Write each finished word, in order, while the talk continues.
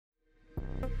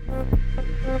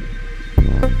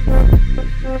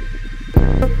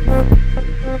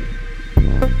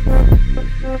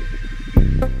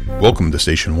Welcome to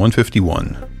Station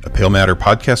 151, a Pale Matter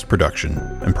podcast production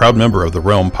and proud member of the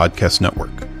Realm Podcast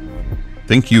Network.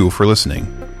 Thank you for listening.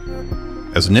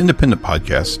 As an independent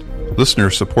podcast, listener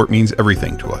support means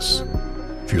everything to us.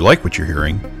 If you like what you're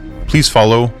hearing, please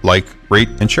follow, like, rate,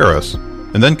 and share us,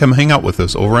 and then come hang out with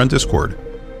us over on Discord.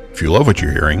 If you love what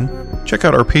you're hearing, check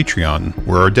out our Patreon,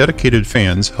 where our dedicated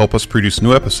fans help us produce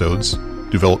new episodes,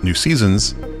 develop new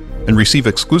seasons, and receive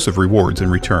exclusive rewards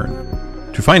in return.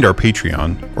 To find our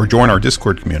Patreon or join our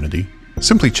Discord community,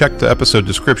 simply check the episode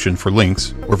description for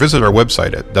links or visit our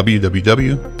website at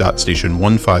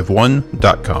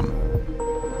www.station151.com.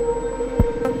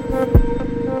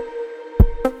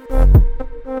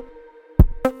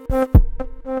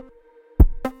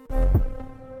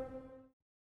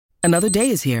 Another day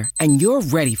is here, and you're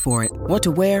ready for it. What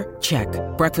to wear? Check.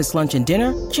 Breakfast, lunch, and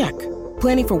dinner? Check.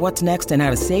 Planning for what's next and how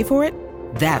to save for it?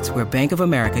 That's where Bank of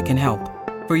America can help.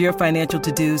 For your financial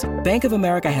to-dos, Bank of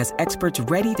America has experts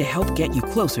ready to help get you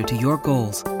closer to your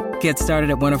goals. Get started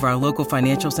at one of our local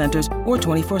financial centers or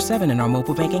 24/7 in our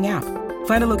mobile banking app.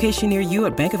 Find a location near you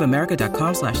at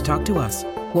bankofamerica.com/talktous.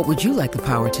 What would you like the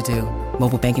power to do?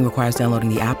 Mobile banking requires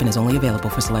downloading the app and is only available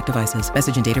for select devices.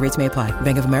 Message and data rates may apply.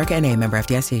 Bank of America NA, member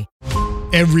FDIC.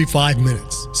 Every 5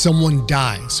 minutes, someone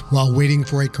dies while waiting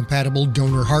for a compatible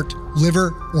donor heart,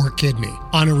 liver, or kidney.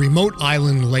 On a remote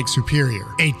island in Lake Superior,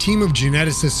 a team of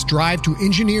geneticists strive to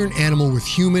engineer an animal with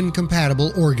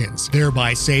human-compatible organs,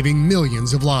 thereby saving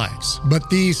millions of lives. But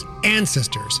these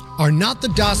ancestors are not the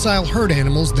docile herd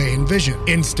animals they envision.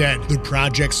 Instead, the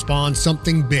project spawns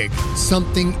something big,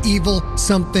 something evil,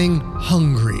 something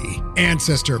hungry.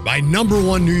 Ancestor by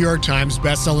 #1 New York Times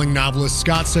bestselling novelist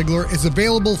Scott Sigler is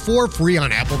available for free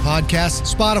on Apple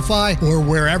Podcasts, Spotify, or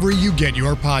wherever you get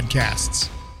your podcasts.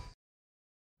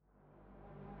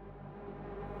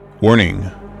 Warning: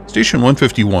 Station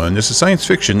 151 is a science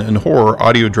fiction and horror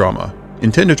audio drama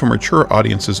intended for mature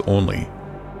audiences only.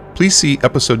 Please see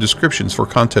episode descriptions for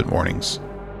content warnings.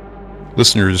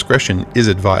 Listener discretion is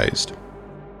advised.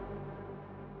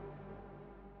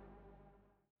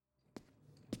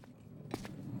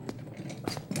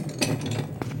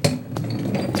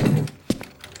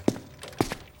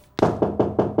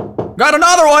 Got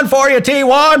another one for you,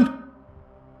 T1!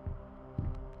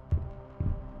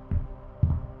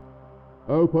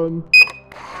 Open.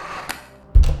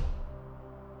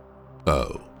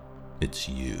 Oh, it's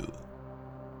you.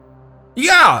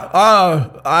 Yeah,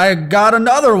 I got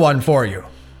another one for you.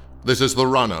 This is the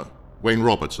runner, Wayne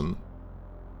Robertson.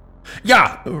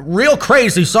 Yeah, real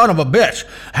crazy son of a bitch.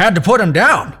 Had to put him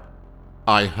down.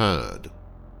 I heard.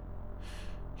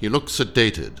 He looks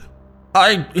sedated.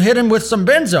 I hit him with some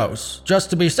benzos, just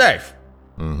to be safe.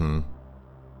 Mm-hmm.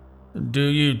 Do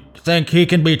you think he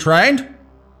can be trained?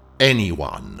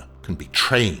 Anyone can be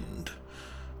trained.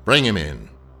 Bring him in.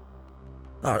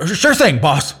 Sure thing,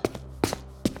 boss.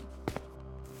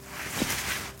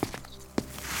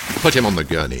 Put him on the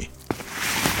gurney.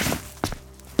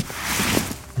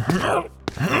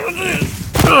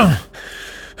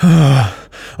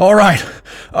 All right.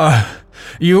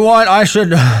 You want I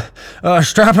should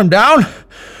strap him down?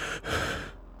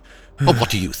 Well, what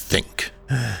do you think?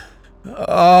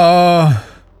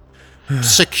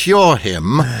 Secure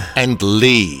him and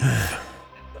leave.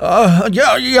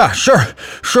 Yeah, sure,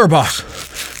 boss.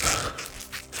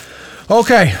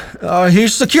 Okay,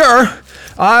 he's secure.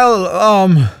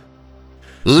 I'll,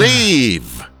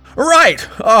 Leave! Right,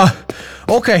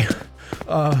 okay,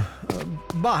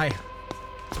 bye.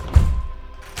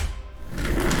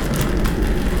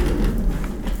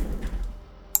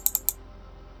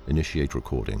 Initiate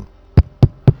recording.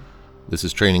 This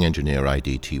is Training Engineer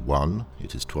ID T1.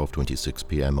 It is 12:26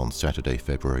 p.m. on Saturday,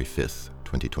 February 5th,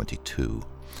 2022.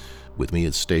 With me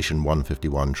is Station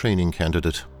 151 training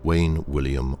candidate Wayne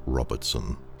William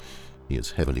Robertson. He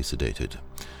is heavily sedated.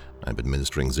 I'm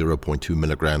administering 0.2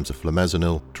 milligrams of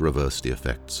flamazanil to reverse the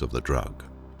effects of the drug.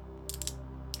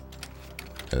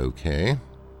 Okay.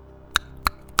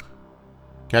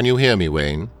 Can you hear me,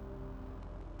 Wayne?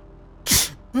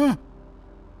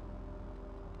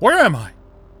 Where am I?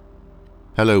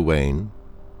 Hello, Wayne.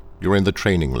 You're in the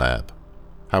training lab.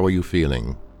 How are you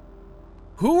feeling?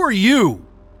 Who are you?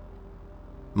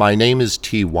 My name is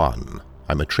T1.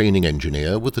 I'm a training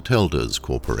engineer with the Telders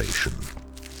Corporation.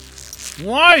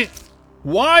 Why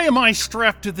am I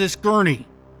strapped to this gurney?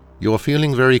 You're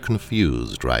feeling very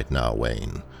confused right now,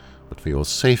 Wayne. But for your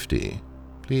safety,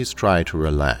 please try to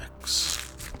relax.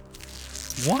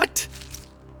 What?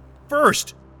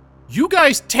 First, you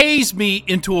guys tased me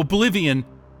into oblivion,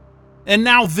 and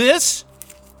now this?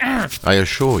 I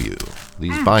assure you,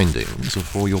 these bindings are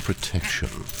for your protection.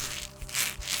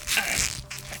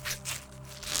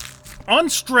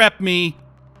 unstrap me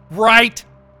right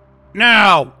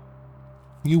now.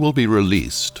 You will be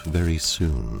released very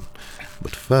soon.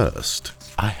 But first,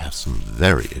 I have some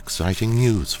very exciting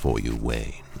news for you,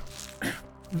 Wayne.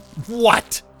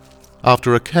 What?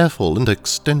 After a careful and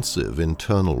extensive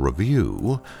internal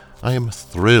review, I am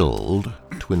thrilled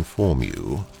to inform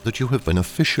you that you have been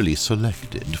officially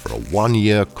selected for a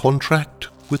 1-year contract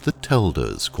with the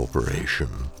Telders Corporation.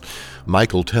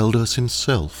 Michael Telders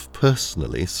himself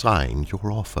personally signed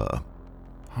your offer.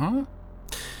 Huh?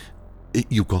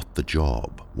 You got the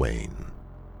job, Wayne.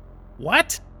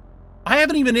 What? I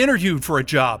haven't even interviewed for a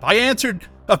job. I answered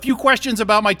a few questions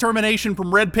about my termination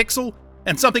from Red Pixel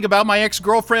and something about my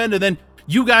ex-girlfriend, and then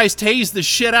you guys tased the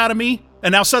shit out of me,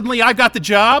 and now suddenly I've got the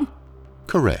job?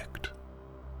 Correct.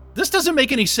 This doesn't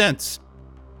make any sense.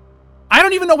 I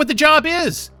don't even know what the job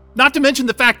is. Not to mention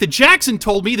the fact that Jackson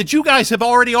told me that you guys have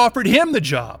already offered him the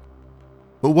job.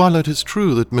 While it is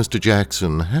true that Mr.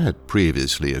 Jackson had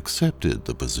previously accepted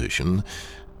the position,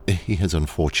 he has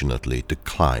unfortunately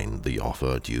declined the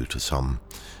offer due to some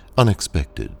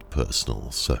unexpected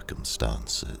personal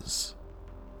circumstances.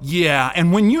 Yeah,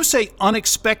 and when you say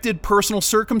unexpected personal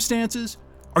circumstances,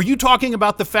 are you talking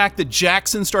about the fact that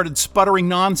Jackson started sputtering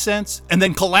nonsense and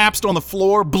then collapsed on the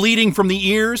floor, bleeding from the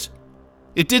ears?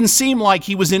 It didn't seem like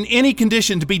he was in any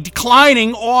condition to be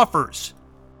declining offers.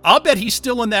 I'll bet he's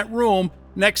still in that room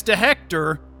next to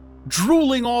Hector,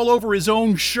 drooling all over his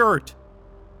own shirt.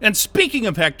 And speaking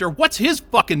of Hector, what's his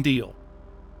fucking deal?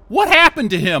 What happened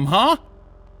to him, huh?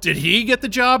 Did he get the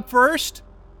job first?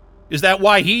 Is that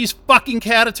why he's fucking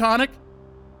catatonic?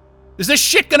 Is this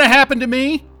shit gonna happen to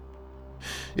me?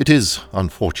 It is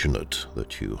unfortunate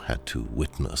that you had to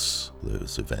witness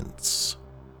those events.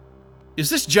 Is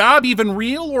this job even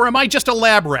real, or am I just a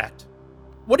lab rat?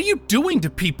 What are you doing to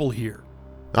people here?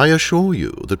 I assure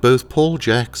you that both Paul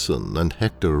Jackson and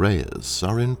Hector Reyes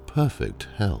are in perfect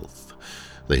health.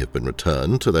 They have been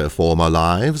returned to their former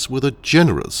lives with a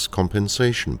generous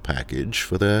compensation package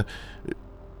for their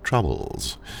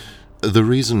troubles. The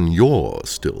reason you're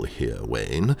still here,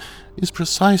 Wayne, is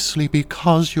precisely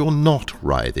because you're not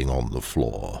writhing on the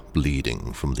floor,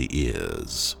 bleeding from the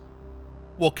ears.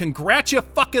 Well,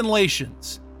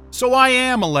 congratulations. So I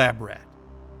am a lab rat.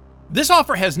 This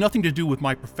offer has nothing to do with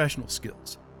my professional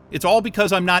skills. It's all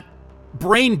because I'm not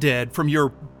brain dead from your,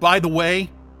 by the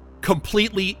way,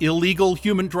 completely illegal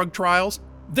human drug trials.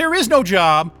 There is no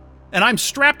job, and I'm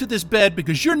strapped to this bed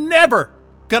because you're never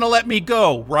gonna let me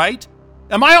go, right?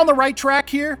 Am I on the right track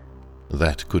here?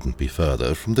 That couldn't be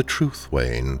further from the truth,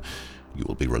 Wayne. You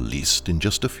will be released in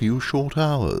just a few short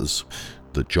hours.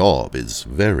 The job is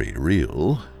very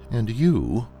real, and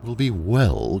you will be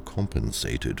well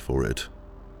compensated for it.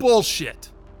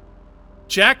 Bullshit.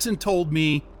 Jackson told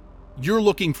me you're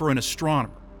looking for an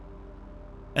astronomer.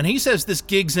 And he says this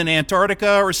gig's in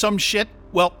Antarctica or some shit.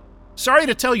 Well, sorry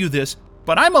to tell you this,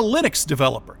 but I'm a Linux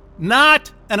developer,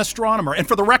 not an astronomer. And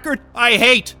for the record, I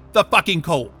hate the fucking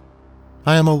cold.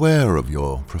 I am aware of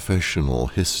your professional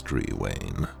history,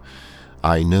 Wayne.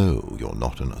 I know you're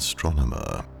not an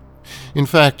astronomer. In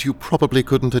fact, you probably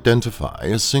couldn't identify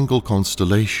a single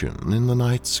constellation in the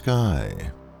night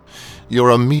sky.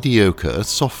 You're a mediocre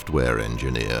software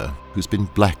engineer who's been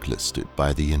blacklisted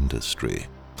by the industry.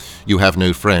 You have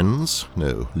no friends,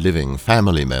 no living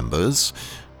family members,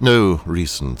 no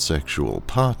recent sexual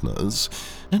partners,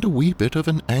 and a wee bit of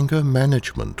an anger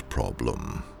management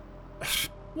problem.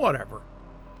 Whatever.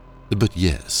 But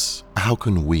yes, how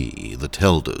can we, the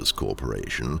Telders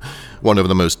Corporation, one of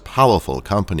the most powerful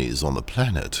companies on the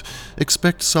planet,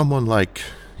 expect someone like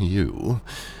you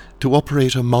to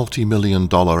operate a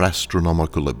multi-million-dollar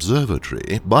astronomical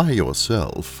observatory by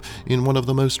yourself in one of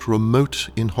the most remote,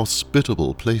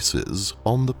 inhospitable places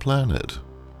on the planet?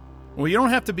 Well, you don't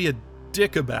have to be a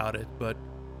dick about it, but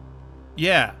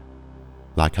yeah.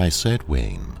 Like I said,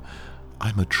 Wayne,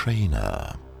 I'm a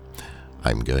trainer.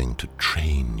 I'm going to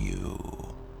train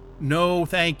you. No,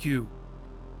 thank you.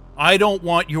 I don't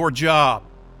want your job.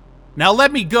 Now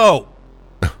let me go.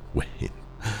 Wayne,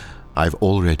 I've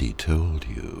already told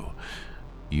you.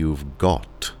 You've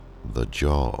got the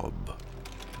job.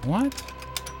 What?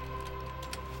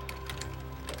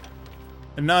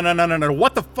 No.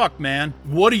 What the fuck, man?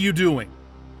 What are you doing?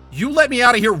 You let me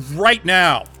out of here right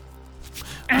now.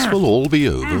 This will all be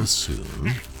over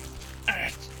soon.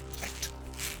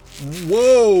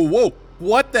 Whoa.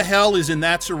 What the hell is in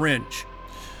that syringe?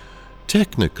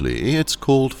 Technically, it's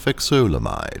called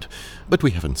fexolamide, but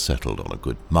we haven't settled on a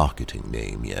good marketing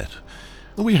name yet.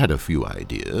 We had a few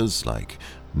ideas, like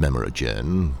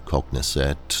Memoragen,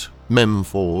 Cognicet,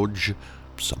 Memforge,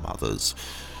 some others,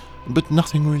 but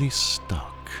nothing really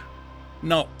stuck.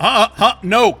 No.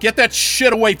 No, get that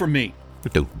shit away from me.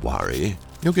 But don't worry.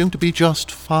 You're going to be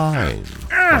just fine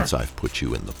once I've put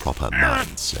you in the proper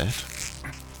mindset.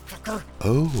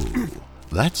 Oh,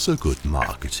 that's a good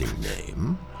marketing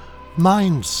name.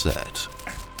 Mindset.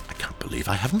 I can't believe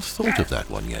I haven't thought of that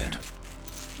one yet.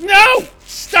 No!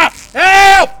 Stop!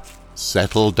 Help!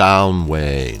 Settle down,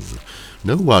 Wayne.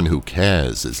 No one who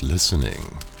cares is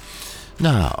listening.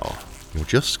 Now, you're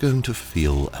just going to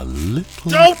feel a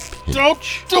little pinch. Don't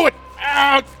do it!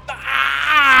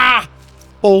 Ah!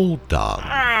 All done.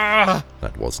 Ah!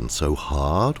 That wasn't so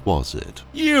hard, was it?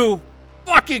 You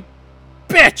fucking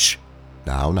bitch!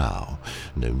 Now,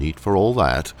 no need for all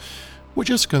that. We're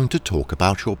just going to talk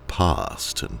about your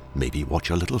past and maybe watch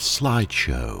a little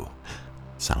slideshow.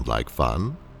 Sound like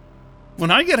fun? When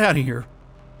I get out of here,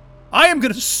 I am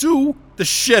going to sue the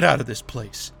shit out of this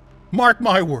place. Mark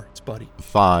my words, buddy.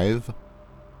 5,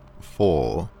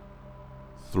 4,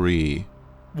 3,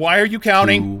 Why are you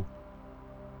counting?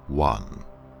 2, 1.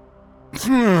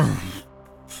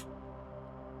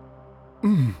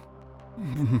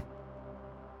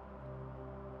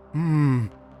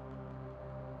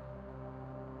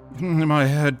 My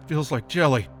head feels like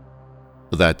jelly.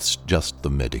 That's just the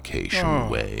medication,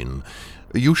 Wayne.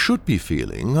 You should be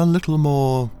feeling a little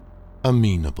more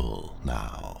amenable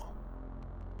now.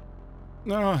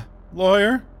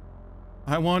 Lawyer,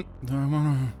 I want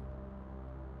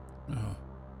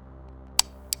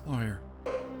lawyer.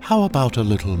 How about a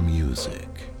little music?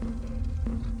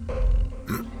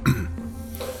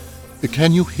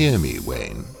 Can you hear me,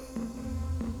 Wayne?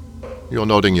 You're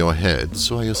nodding your head,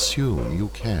 so I assume you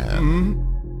can.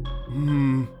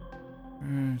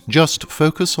 Just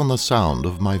focus on the sound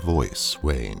of my voice,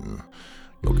 Wayne.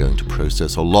 You're going to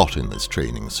process a lot in this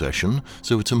training session,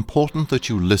 so it's important that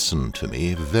you listen to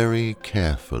me very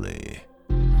carefully.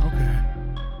 Okay.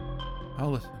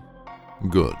 I'll listen.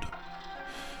 Good.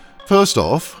 First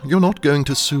off, you're not going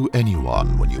to sue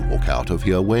anyone when you walk out of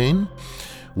here, Wayne.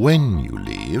 When you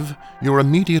leave, you're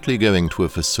immediately going to a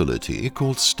facility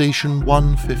called Station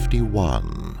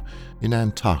 151 in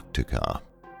Antarctica.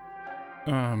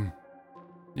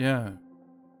 Yeah.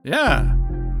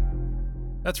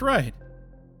 That's right.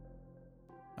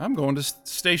 I'm going to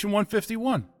Station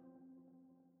 151.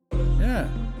 Yeah.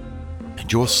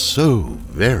 And you're so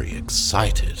very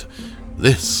excited.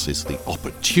 This is the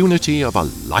opportunity of a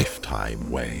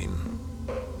lifetime, Wayne.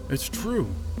 It's true.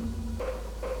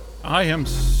 I am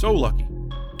so lucky.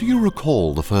 Do you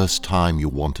recall the first time you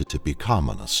wanted to become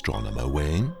an astronomer,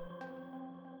 Wayne?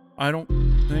 I don't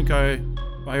think I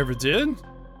ever did.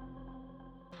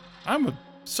 I'm a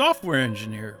software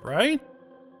engineer, right?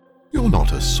 You're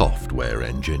not a software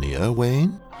engineer,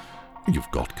 Wayne. You've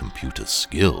got computer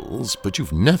skills, but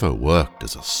you've never worked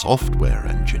as a software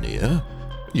engineer.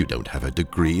 You don't have a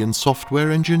degree in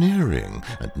software engineering,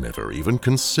 and never even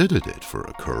considered it for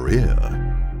a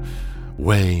career.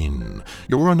 Wayne,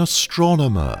 you're an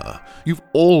astronomer. You've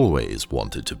always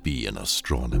wanted to be an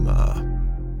astronomer.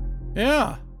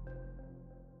 Yeah.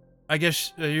 I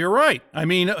guess you're right. I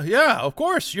mean, yeah, of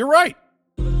course, you're right.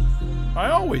 I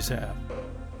always have.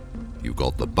 You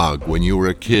got the bug when you were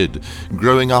a kid,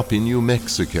 growing up in New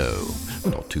Mexico,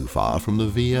 not too far from the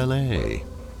VLA.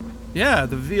 Yeah,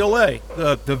 the VLA,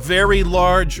 the Very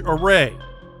Large Array.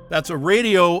 That's a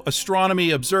radio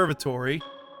astronomy observatory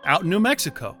out in New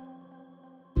Mexico.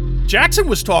 Jackson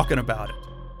was talking about it.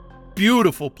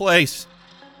 Beautiful place.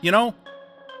 You know,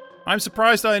 I'm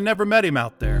surprised I never met him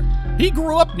out there. He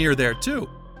grew up near there, too.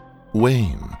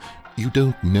 Wayne, you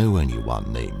don't know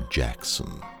anyone named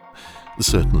Jackson.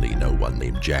 Certainly no one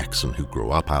named Jackson who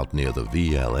grew up out near the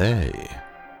VLA.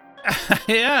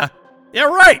 Yeah,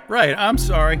 right. I'm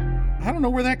sorry. I don't know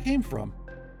where that came from.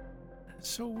 It's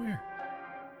so weird.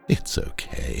 It's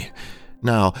okay.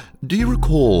 Now, do you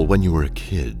recall when you were a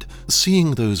kid,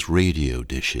 seeing those radio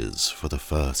dishes for the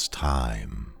first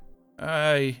time?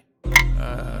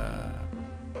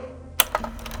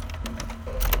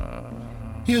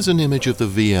 Here's an image of the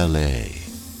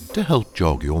VLA to help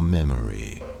jog your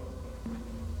memory.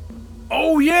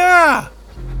 Oh, yeah!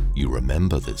 You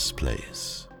remember this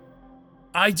place?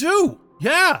 I do.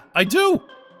 Yeah, I do.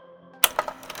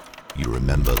 You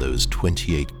remember those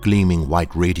 28 gleaming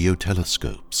white radio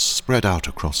telescopes spread out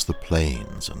across the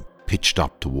plains and pitched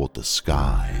up toward the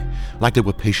sky, like they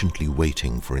were patiently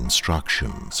waiting for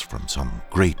instructions from some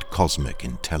great cosmic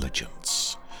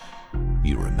intelligence.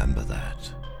 You remember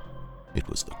that? It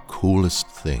was the coolest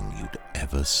thing you'd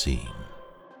ever seen.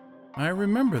 I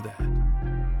remember that.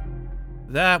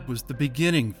 That was the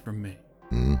beginning for me.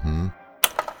 Mm-hmm.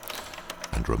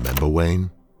 And remember, Wayne,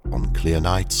 on clear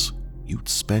nights, you'd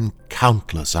spend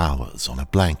countless hours on a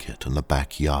blanket in the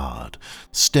backyard,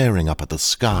 staring up at the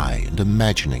sky and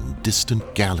imagining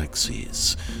distant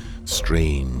galaxies,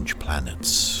 strange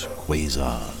planets,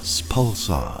 quasars,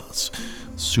 pulsars,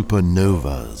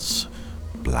 supernovas,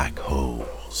 black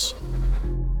holes.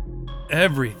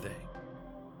 Everything.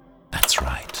 That's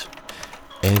right.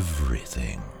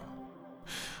 Everything.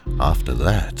 After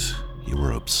that, you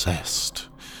were obsessed.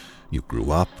 You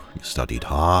grew up, you studied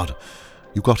hard,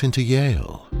 you got into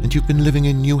Yale, and you've been living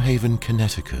in New Haven,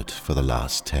 Connecticut for the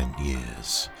last 10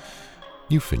 years.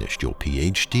 You finished your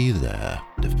PhD there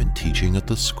and have been teaching at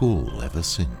the school ever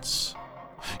since.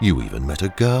 You even met a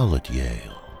girl at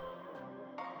Yale.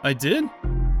 I did?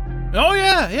 Oh,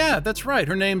 yeah, that's right.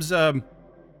 Her name's,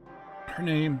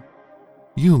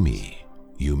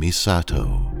 Yumi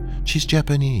Sato. She's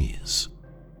Japanese.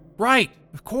 Right,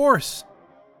 of course.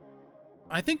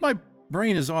 I think my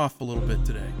brain is off a little bit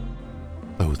today.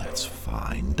 Oh, that's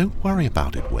fine. Don't worry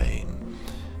about it, Wayne.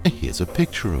 Here's a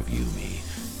picture of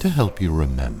Yumi to help you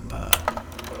remember.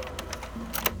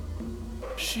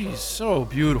 She's so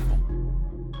beautiful.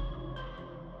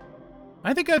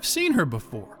 I think I've seen her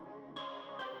before.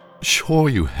 Sure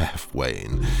you have,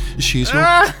 Wayne. She's your...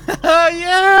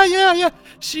 Yeah.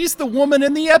 She's the woman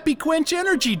in the EpiQuench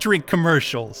energy drink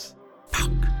commercials.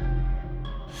 Fuck.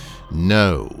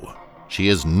 No, she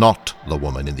is not the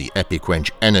woman in the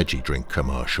EpiQuench energy drink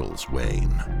commercials,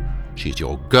 Wayne. She's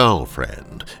your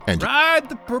girlfriend, and... Ride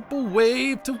the purple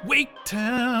wave to Wake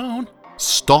Town.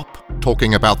 Stop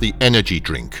talking about the energy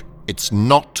drink. It's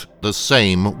not the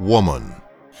same woman.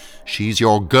 She's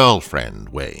your girlfriend,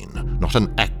 Wayne, not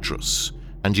an actress,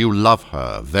 and you love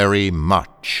her very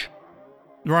much.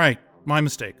 Right, my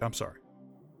mistake, I'm sorry.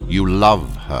 You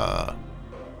love her.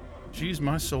 She's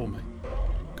my soulmate.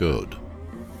 Good.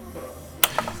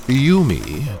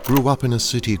 Yumi grew up in a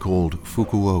city called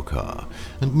Fukuoka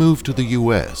and moved to the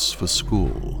US for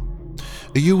school.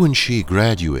 You and she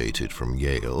graduated from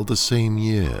Yale the same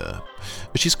year.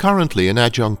 She's currently an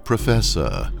adjunct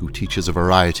professor who teaches a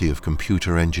variety of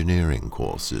computer engineering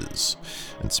courses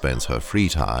and spends her free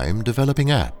time developing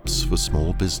apps for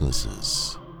small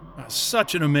businesses.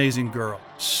 Such an amazing girl.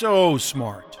 So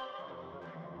smart.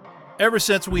 Ever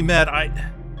since we met,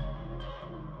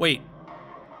 Wait.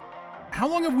 How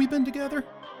long have we been together?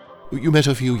 You met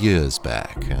a few years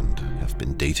back and have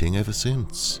been dating ever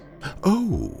since.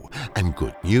 Oh, and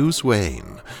good news,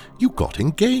 Wayne. You got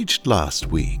engaged last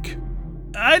week.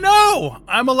 I know!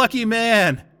 I'm a lucky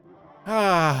man.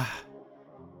 But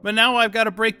now I've got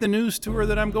to break the news to her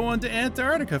that I'm going to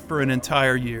Antarctica for an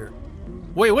entire year.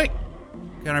 Wait.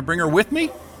 Can I bring her with me?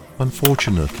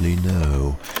 Unfortunately,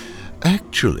 no.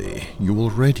 Actually, you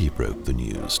already broke the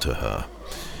news to her.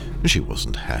 She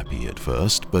wasn't happy at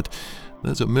first, but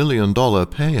there's $1 million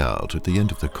payout at the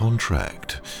end of the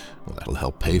contract. Well, that'll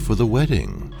help pay for the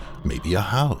wedding, maybe a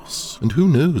house, and who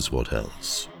knows what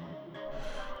else.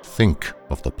 Think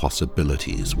of the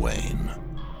possibilities, Wayne.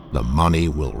 The money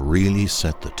will really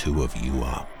set the two of you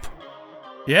up.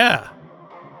 Yeah,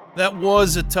 that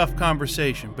was a tough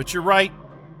conversation, but you're right.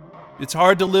 It's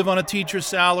hard to live on a teacher's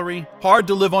salary, hard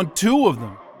to live on two of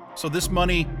them, so this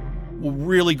money will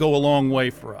really go a long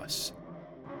way for us.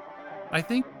 I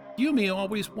think Yumi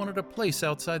always wanted a place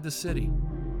outside the city.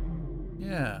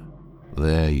 Yeah.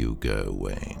 There you go,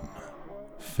 Wayne.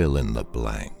 Fill in the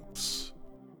blanks.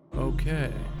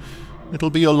 Okay.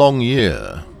 It'll be a long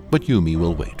year, but Yumi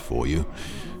will wait for you.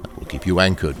 That will keep you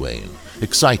anchored, Wayne,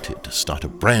 excited to start a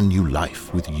brand new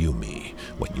life with Yumi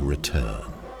when you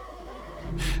return.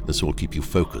 This will keep you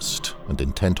focused and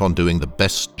intent on doing the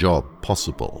best job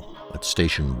possible at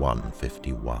Station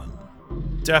 151.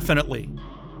 Definitely.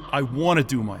 I want to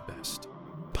do my best.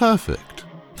 Perfect.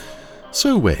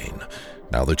 So, Wayne,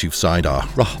 now that you've signed our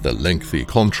rather lengthy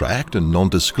contract and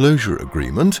non-disclosure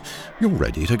agreement, you're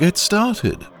ready to get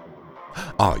started.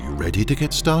 Are you ready to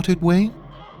get started, Wayne?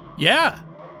 Yeah.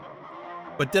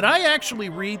 But did I actually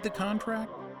read the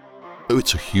contract? Oh,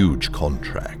 it's a huge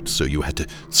contract, so you had to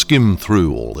skim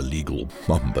through all the legal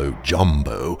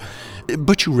mumbo-jumbo,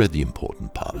 but you read the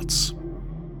important parts.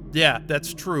 Yeah,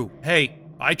 that's true. Hey,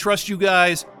 I trust you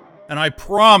guys, and I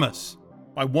promise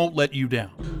I won't let you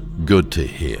down. Good to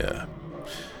hear.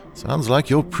 Sounds like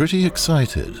you're pretty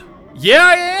excited. Yeah,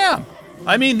 I am!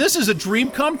 I mean, this is a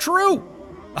dream come true.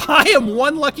 I am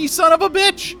one lucky son of a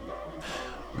bitch.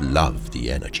 Love the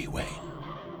energy, Wayne.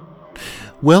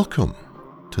 Welcome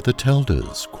to the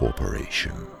Telders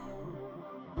Corporation.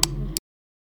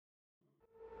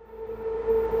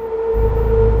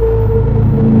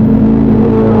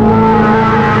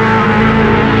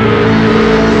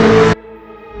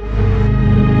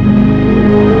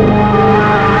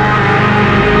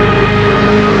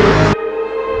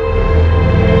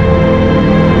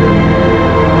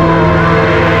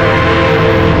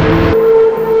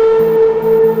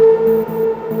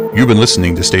 You've been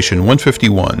listening to Station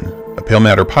 151, a Pale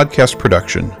Matter podcast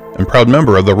production and proud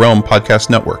member of the Realm Podcast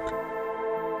Network.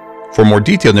 For more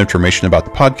detailed information about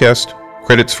the podcast,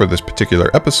 credits for this particular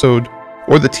episode,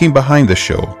 or the team behind this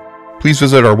show, please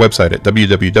visit our website at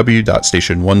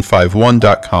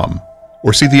www.station151.com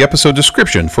or see the episode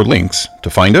description for links to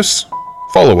find us,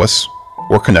 follow us,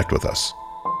 or connect with us.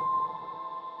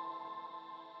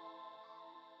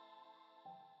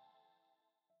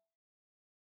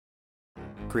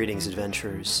 Greetings,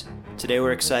 adventurers. Today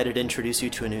we're excited to introduce you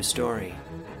to a new story,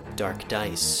 Dark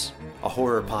Dice, a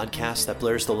horror podcast that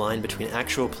blurs the line between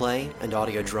actual play and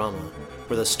audio drama,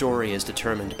 where the story is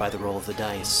determined by the roll of the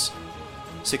dice.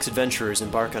 6 adventurers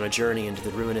embark on a journey into the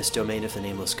ruinous domain of the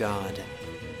Nameless God.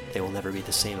 They will never be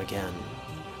the same again.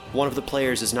 One of the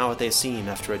players is not what they seem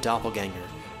after a doppelganger,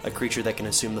 a creature that can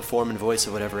assume the form and voice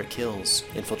of whatever it kills,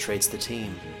 infiltrates the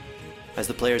team. As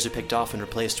the players are picked off and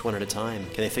replaced one at a time,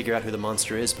 can they figure out who the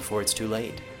monster is before it's too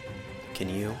late? Can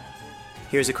you?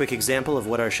 Here's a quick example of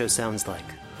what our show sounds like.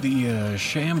 The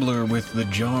shambler with the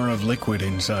jar of liquid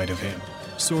inside of him.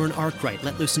 Soren Arkwright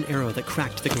let loose an arrow that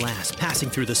cracked the glass, passing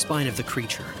through the spine of the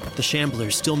creature. The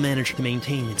shambler still managed to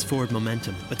maintain its forward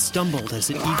momentum, but stumbled as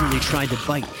it eagerly tried to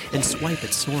bite and swipe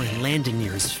at Soren, landing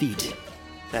near his feet.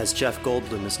 As Jeff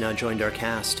Goldblum has now joined our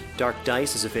cast, Dark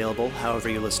Dice is available however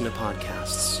you listen to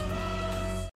podcasts.